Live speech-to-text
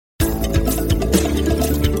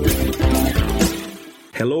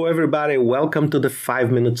Hello, everybody. Welcome to the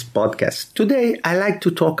 5 Minutes Podcast. Today, I like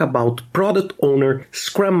to talk about product owner,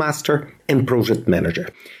 Scrum Master, and project manager.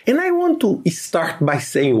 And I want to start by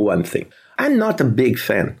saying one thing. I'm not a big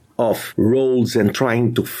fan of roles and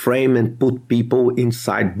trying to frame and put people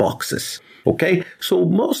inside boxes. Okay, so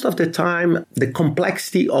most of the time, the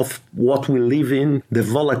complexity of what we live in, the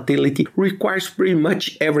volatility, requires pretty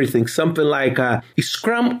much everything. Something like a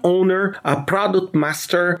Scrum owner, a product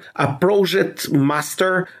master, a project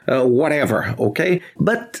master, whatever, okay?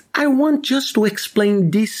 But I want just to explain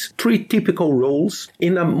these three typical roles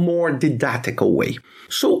in a more didactical way.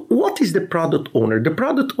 So what is the product owner? The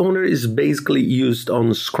product owner is basically used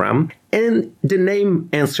on Scrum, and the name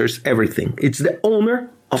answers everything. It's the owner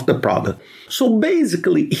of the product. So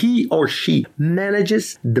basically, he or she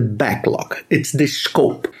manages the backlog. It's the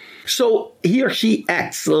scope. So he or she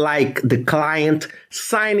acts like the client,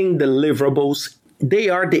 signing deliverables. They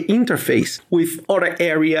are the interface with other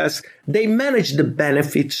areas. They manage the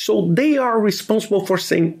benefits. So they are responsible for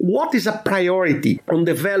saying what is a priority on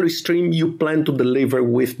the value stream you plan to deliver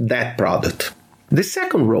with that product. The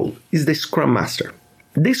second role is the Scrum Master.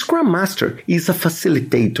 The Scrum Master is a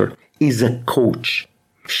facilitator, is a coach.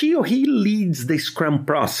 She or he leads the Scrum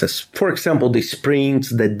process, for example, the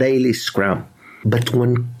sprints, the daily Scrum. But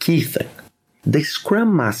one key thing, the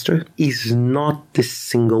Scrum Master is not the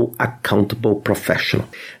single accountable professional.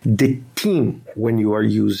 The team, when you are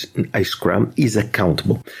using a Scrum, is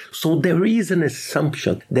accountable. So there is an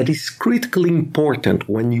assumption that is critically important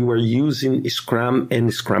when you are using Scrum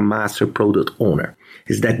and Scrum Master product owner,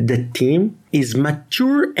 is that the team is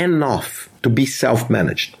mature enough to be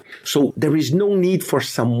self-managed. So there is no need for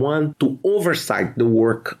someone to oversight the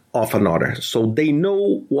work of another. So they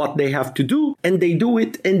know what they have to do and they do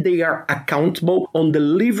it, and they are accountable on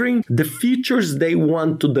delivering the features they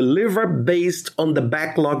want to deliver based on the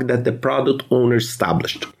backlog that the product owner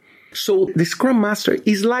established. So the Scrum Master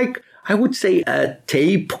is like, I would say, a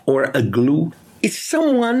tape or a glue. It's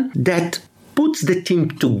someone that puts the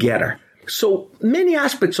team together. So many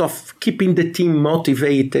aspects of keeping the team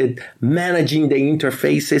motivated, managing the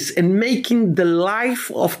interfaces, and making the life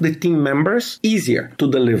of the team members easier to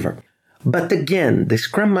deliver. But again, the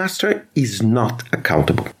Scrum Master is not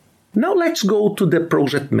accountable. Now let's go to the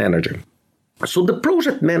project manager. So the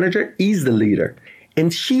project manager is the leader,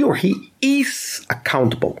 and she or he is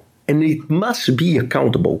accountable, and it must be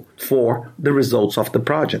accountable for the results of the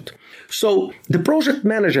project. So the project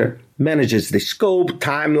manager manages the scope,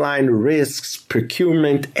 timeline, risks,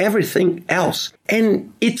 procurement, everything else.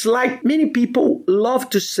 And it's like many people love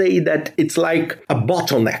to say that it's like a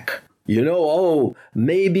bottleneck.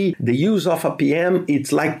 Maybe the use of a PM,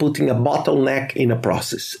 it's like putting a bottleneck in a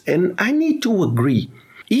process. And I need to agree.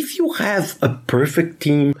 If you have a perfect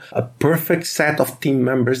team, a perfect set of team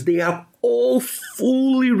members, they are all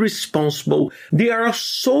fully responsible, they are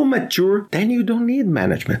so mature, then you don't need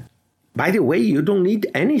management. By the way, you don't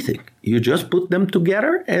need anything. You just put them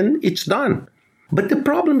together and it's done. But the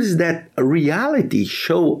problem is that reality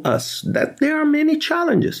shows us that there are many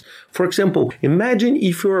challenges. For example, imagine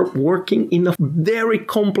if you're working in a very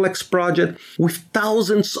complex project with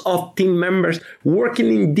thousands of team members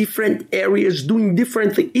working in different areas, doing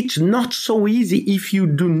different things. It's not so easy if you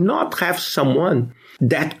do not have someone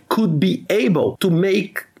that could be able to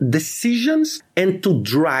make decisions and to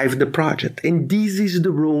drive the project. And this is the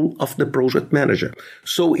role of the project manager.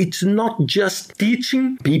 So it's not just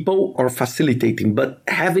teaching people or facilitating, but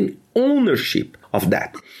having ownership of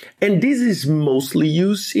that. And this is mostly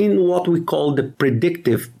used in what we call the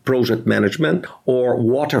predictive project management or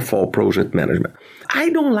waterfall project management. I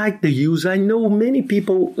don't like the use. I know many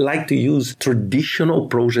people like to use traditional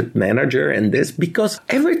project manager and this because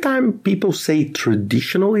every time people say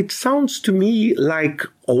traditional, it sounds to me like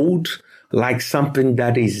old, like something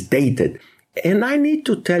that is dated. And I need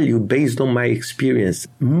to tell you, based on my experience,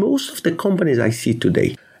 most of the companies I see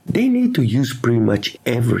today, they need to use pretty much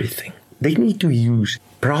everything. They need to use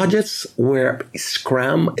projects where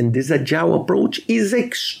Scrum and this Agile approach is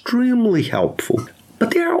extremely helpful.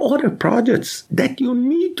 But there are other projects that you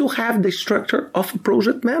need to have the structure of a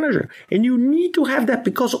project manager. And you need to have that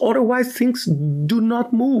because otherwise things do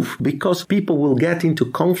not move, because people will get into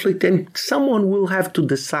conflict and someone will have to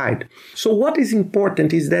decide. So what is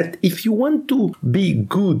important is that if you want to be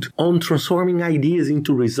good on transforming ideas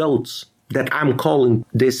into results, that I'm calling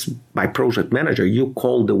this by project manager, you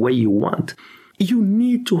call the way you want, you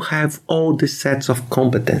need to have all the sets of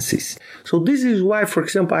competencies. So this is why, for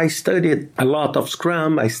example, I studied a lot of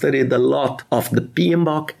Scrum, I studied a lot of the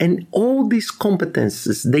PMBOK, and all these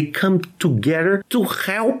competencies, they come together to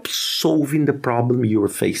help solving the problem you're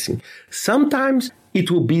facing. Sometimes it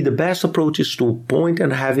will be the best approach is to appoint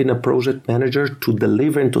and having a project manager to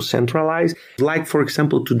deliver and to centralize. Like, for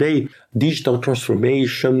example, today, digital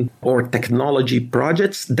transformation or technology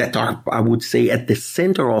projects that are, I would say, at the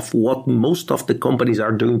center of what most of the companies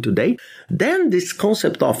are doing today. Then this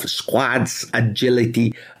concept of squads,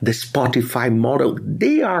 agility, the Spotify model,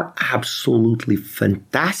 they are absolutely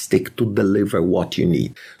fantastic to deliver what you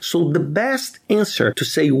need. So the best answer to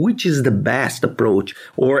say which is the best approach,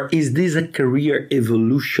 or is this a career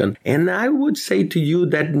evolution? And I would say to you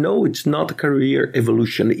that no, it's not a career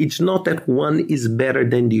evolution. It's not that one is better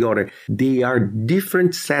than the other. They are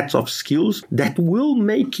different sets of skills that will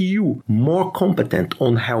make you more competent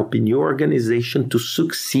on helping your organization to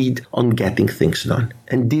succeed on getting things done.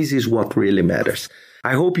 And this is what really matters.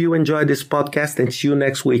 I hope you enjoyed this podcast and see you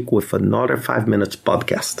next week with another 5 Minutes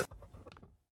podcast.